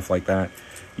Lobby, stuff like that.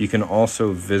 You can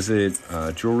also visit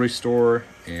a jewelry store,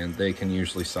 and they can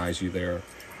usually size you there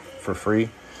for free.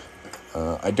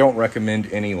 I don't recommend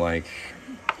any like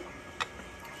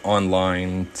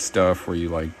online stuff where you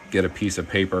like get a piece of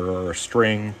paper or a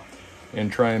string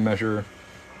and try and measure.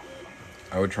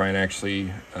 I would try and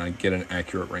actually get an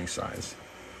accurate ring size.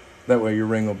 That way your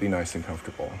ring will be nice and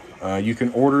comfortable. You can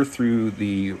order through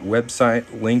the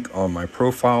website link on my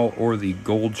profile or the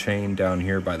gold chain down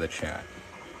here by the chat.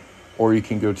 Or you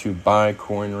can go to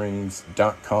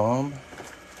buycoinrings.com.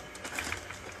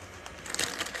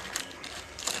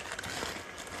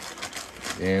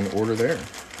 and order there.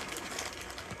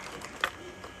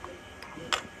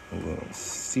 A little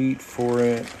seat for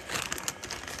it.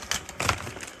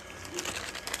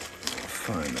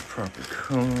 Find the proper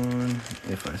coin.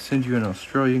 If I send you an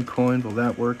Australian coin, will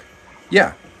that work?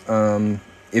 Yeah.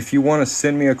 If you want to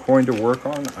send me a coin to work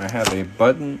on, I have a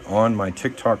button on my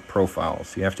TikTok profile.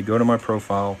 So you have to go to my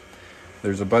profile.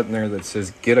 There's a button there that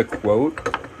says get a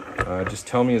quote. Just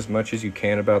tell me as much as you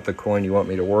can about the coin you want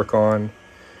me to work on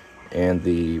and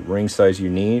the ring size you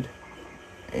need,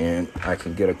 and I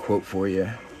can get a quote for you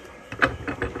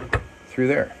through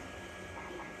there.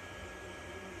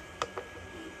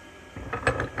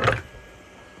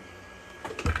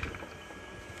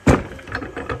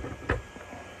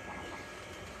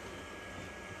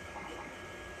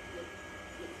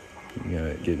 You got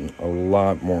it getting a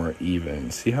lot more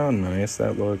even. See how nice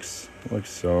that looks? It looks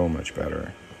so much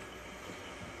better.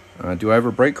 Do I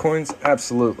ever break coins?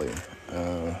 Absolutely.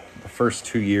 The first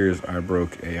 2 years I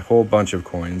broke a whole bunch of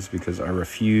coins because I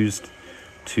refused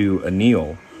to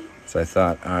anneal. So I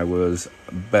thought I was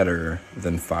better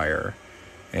than fire.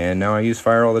 And now I use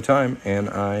fire all the time and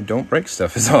I don't break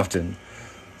stuff as often.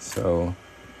 So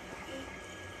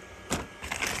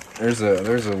there's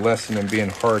a lesson in being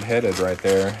hard-headed right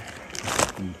there.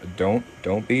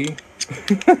 Don't be.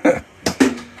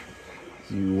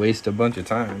 You waste a bunch of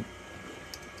time.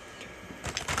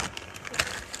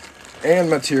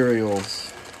 And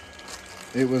materials.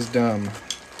 It was dumb.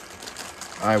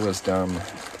 I was dumb.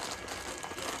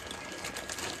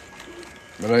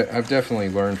 But I've definitely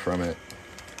learned from it.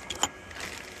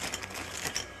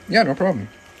 Yeah, no problem.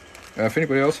 If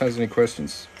anybody else has any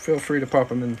questions, feel free to pop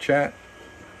them in the chat.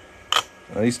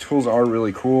 These tools are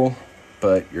really cool,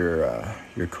 but your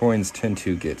coins tend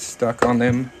to get stuck on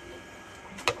them.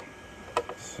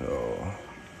 So,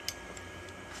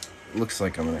 looks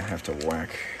like I'm going to have to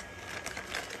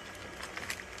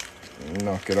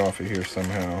knock it off of here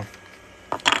somehow.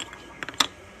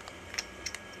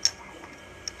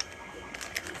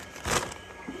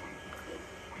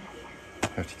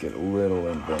 Have to get a little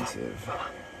inventive.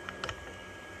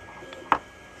 So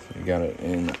you got it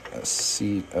in a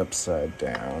seat upside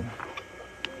down.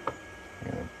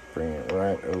 I'm gonna bring it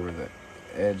right over the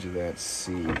edge of that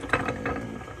seat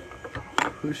and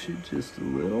push it just a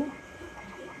little.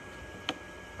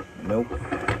 Nope.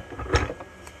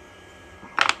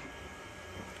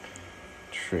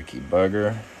 Tricky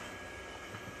bugger.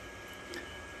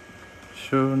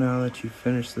 So now that you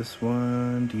finished this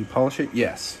one, do you polish it?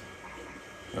 Yes.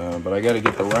 But I got to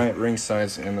get the right ring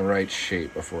size and the right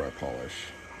shape before I polish.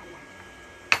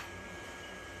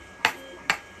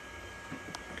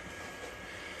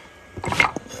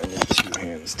 I need 2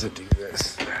 hands to do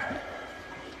this.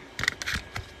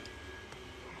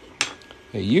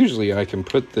 Usually I can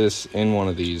put this in one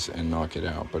of these and knock it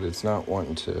out, but it's not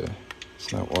wanting to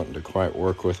quite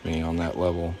work with me on that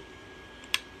level.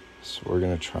 So we're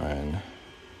going to try and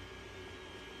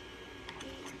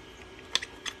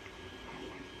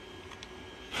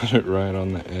put it right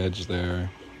on the edge there.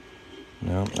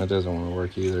 No, that doesn't want to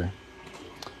work either.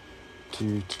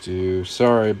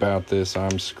 Sorry about this,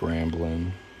 I'm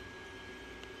scrambling.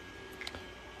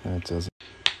 And it doesn't.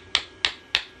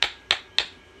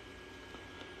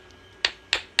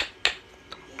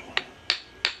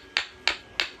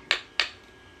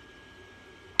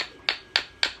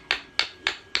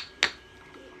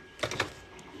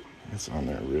 It's on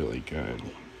there really good.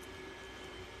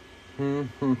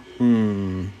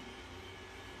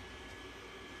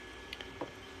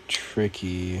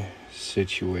 Tricky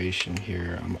situation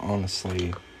here. I'm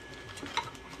honestly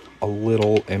a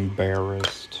little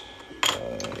embarrassed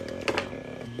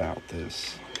about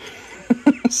this.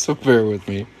 So bear with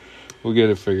me. We'll get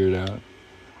it figured out.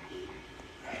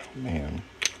 Man.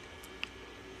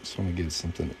 Just want to get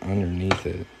something underneath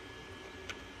it.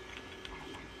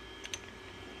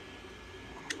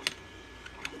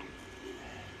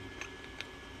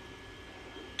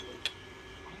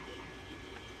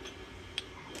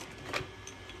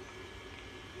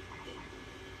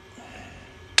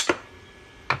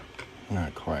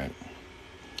 Not quite.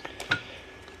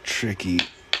 Tricky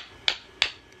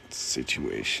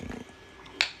situation.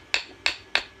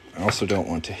 I also don't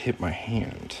want to hit my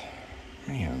hand.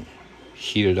 Man.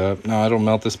 Heat it up. No, it'll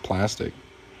melt this plastic.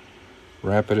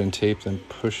 Wrap it in tape, then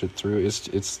push it through.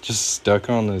 It's just stuck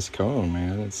on this cone,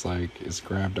 man. It's like it's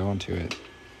grabbed onto it.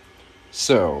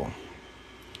 So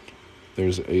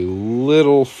there's a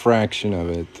little fraction of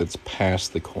it that's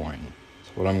past the coin.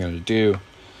 So what I'm going to do,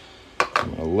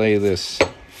 I'm going to lay this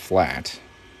flat.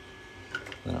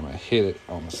 Then I'm going to hit it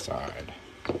on the side.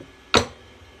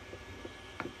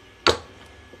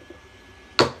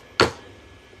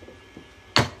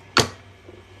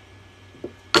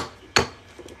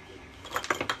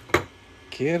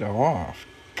 Get off.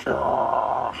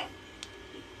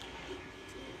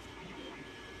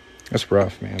 That's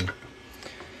rough, man.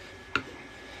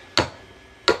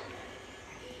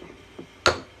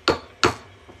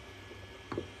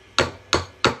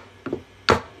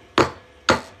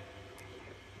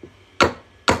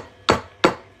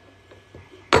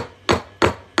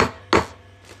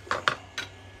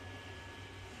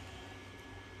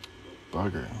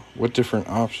 Bugger. What different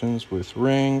options with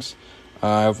rings?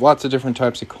 I have lots of different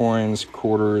types of coins,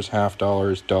 quarters, half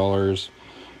dollars, dollars,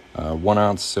 1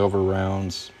 ounce silver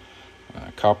rounds,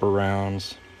 copper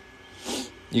rounds.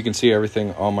 You can see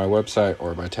everything on my website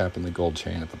or by tapping the gold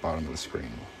chain at the bottom of the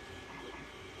screen.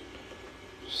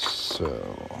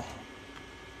 So,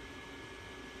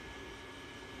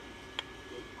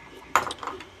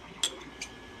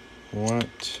 what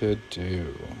to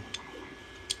do?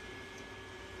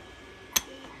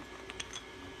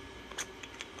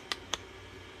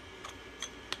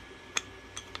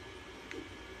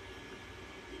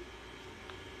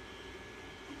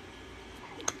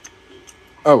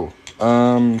 Oh,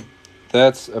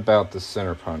 that's about the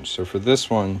center punch. So for this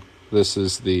one, this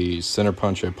is the center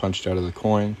punch I punched out of the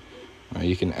coin.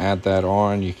 You can add that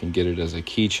on. You can get it as a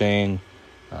keychain,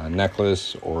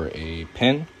 necklace, or a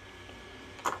pin.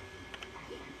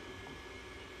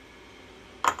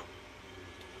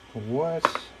 What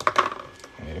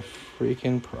a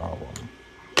freaking problem.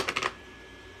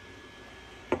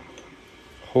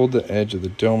 Hold the edge of the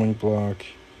doming block.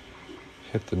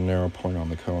 Hit the narrow point on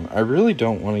the cone. I really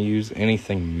don't want to use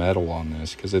anything metal on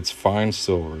this because it's fine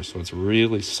silver, so it's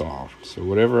really soft. So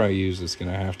whatever I use is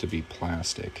going to have to be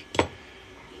plastic.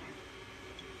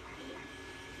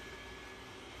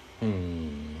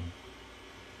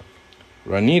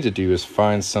 What I need to do is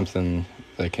find something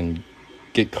that can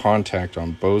get contact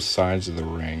on both sides of the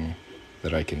ring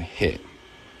that I can hit.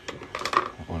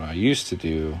 What I used to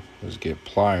do was get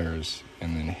pliers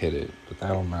and then hit it, but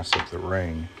that'll mess up the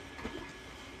ring.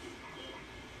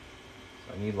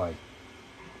 I need like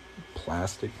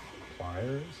plastic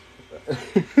pliers.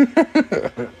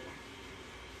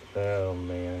 Oh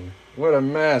man, what a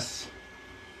mess.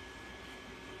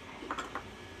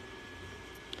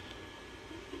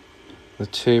 The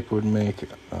tape would make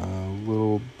a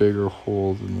little bigger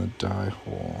hole than the die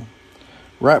hole.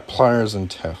 Wrap pliers in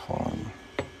Teflon.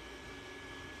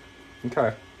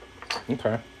 Okay.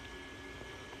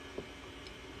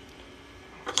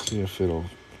 See if it'll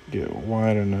get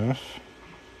wide enough.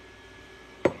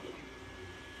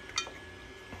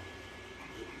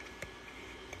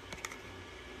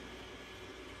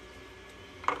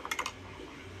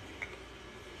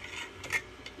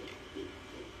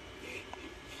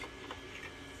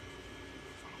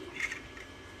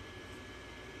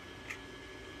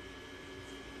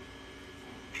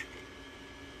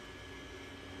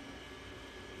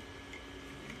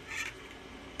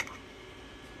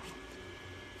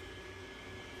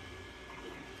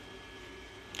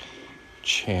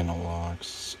 Channel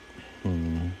locks.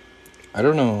 I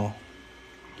don't know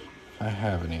if I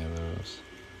have any of those.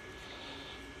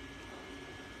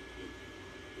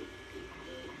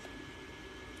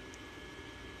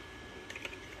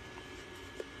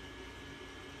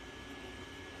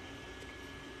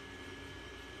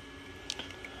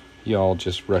 y'all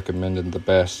just recommended the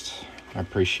best. I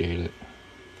appreciate it.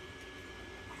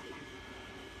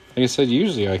 Like I said,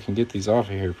 usually I can get these off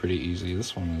of here pretty easy.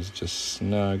 This one is just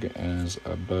snug as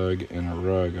a bug in a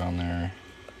rug on there.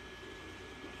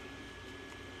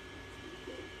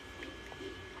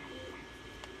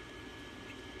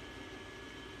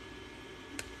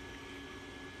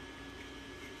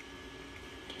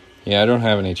 Yeah, I don't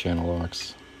have any channel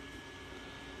locks.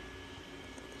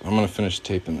 I'm going to finish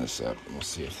taping this up. We'll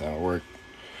see if that'll work.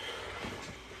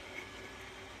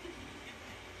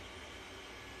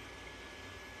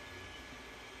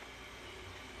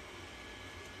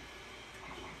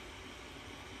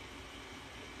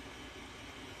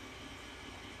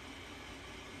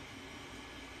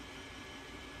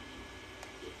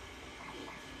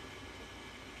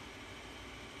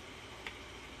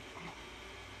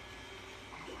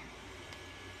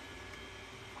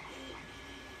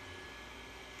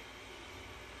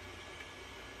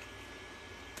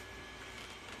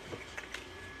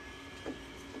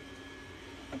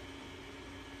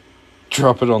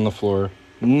 Drop it on the floor.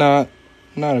 Not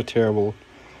a terrible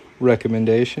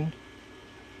recommendation.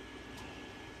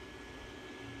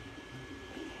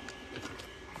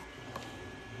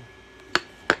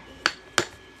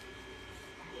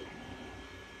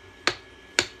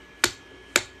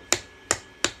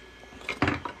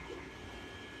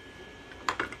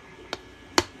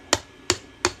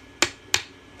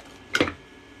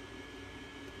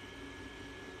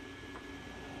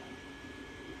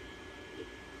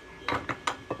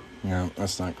 No,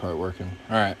 that's not quite working.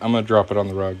 Alright, I'm going to drop it on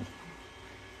the rug.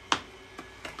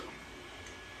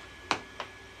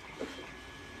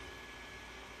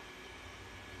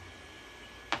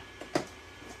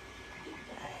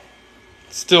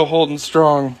 Still holding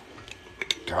strong.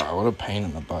 God, what a pain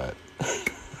in the butt.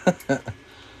 Let's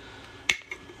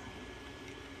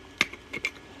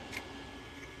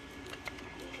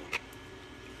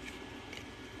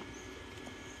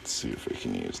see if we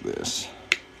can use this.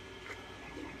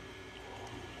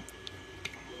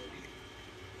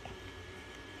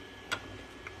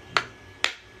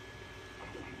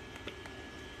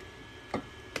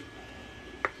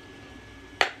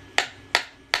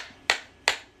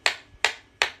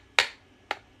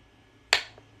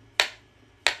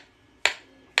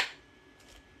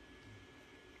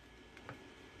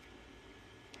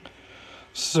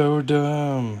 So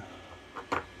dumb.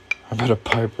 I bet a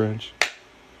pipe wrench.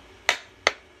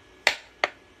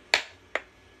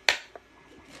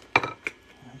 That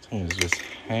thing is just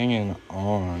hanging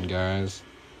on, guys.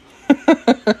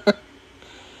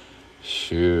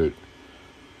 Shoot.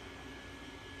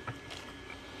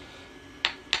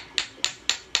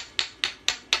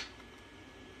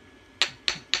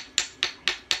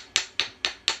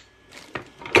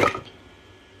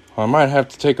 Well, I might have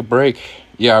to take a break.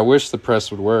 Yeah, I wish the press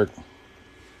would work.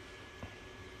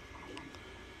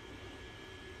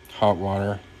 Hot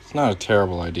water. It's not a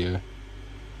terrible idea.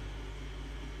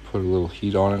 Put a little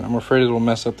heat on it. I'm afraid it'll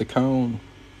mess up the cone.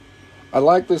 I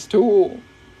like this tool.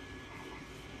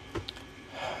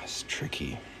 It's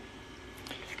tricky.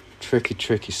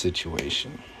 Tricky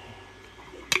situation.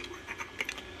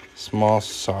 Small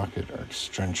socket or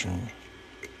extension.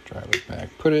 Drive it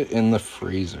back. Put it in the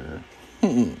freezer.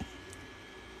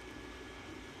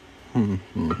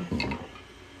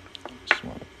 Just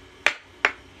want to.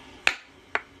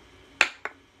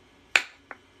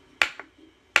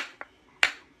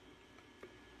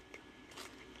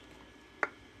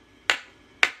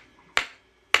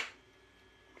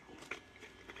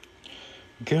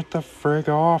 Get the frig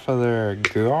off of there.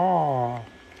 Gaw.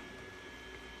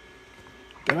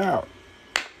 Get out.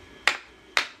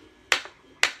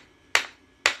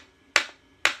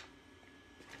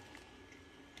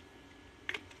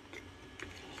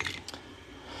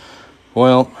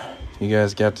 Well, you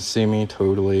guys got to see me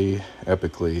totally,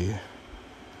 epically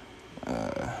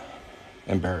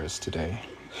embarrassed today.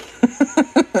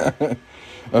 I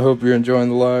hope you're enjoying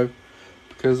the live,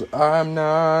 because I'm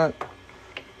not.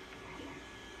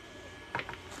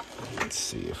 Let's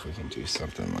see if we can do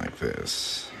something like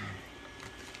this.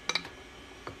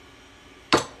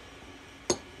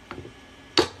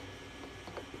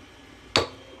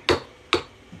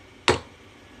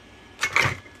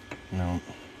 No.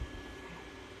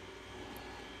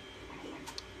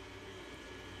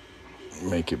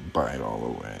 Make it bite all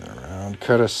the way around.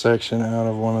 Cut a section out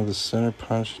of one of the center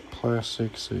punched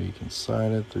plastic so you can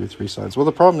side it through 3 sides. Well,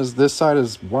 the problem is this side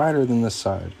is wider than this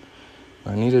side.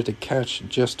 I needed to catch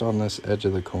just on this edge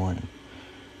of the coin.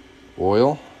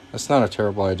 Oil? That's not a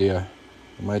terrible idea.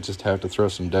 I might just have to throw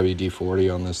some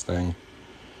WD-40 on this thing.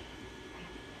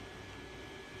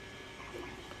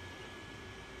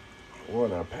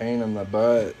 What a pain in the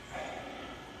butt.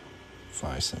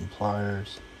 Find some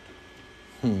pliers.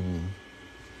 So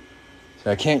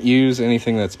I can't use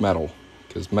anything that's metal,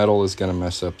 because metal is going to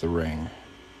mess up the ring.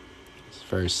 It's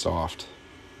very soft.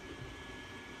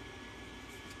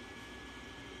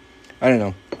 I don't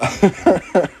know.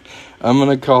 I'm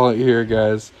going to call it here,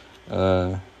 guys.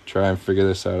 Try and figure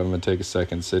this out. I'm going to take a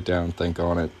second, sit down, think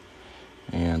on it.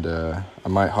 And I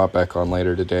might hop back on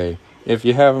later today. If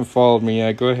you haven't followed me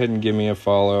yet, go ahead and give me a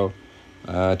follow.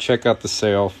 Check out the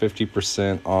sale,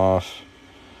 50% off.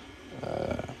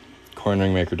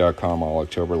 coinringmaker.com all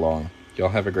October long. Y'all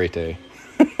have a great day.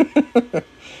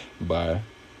 Bye.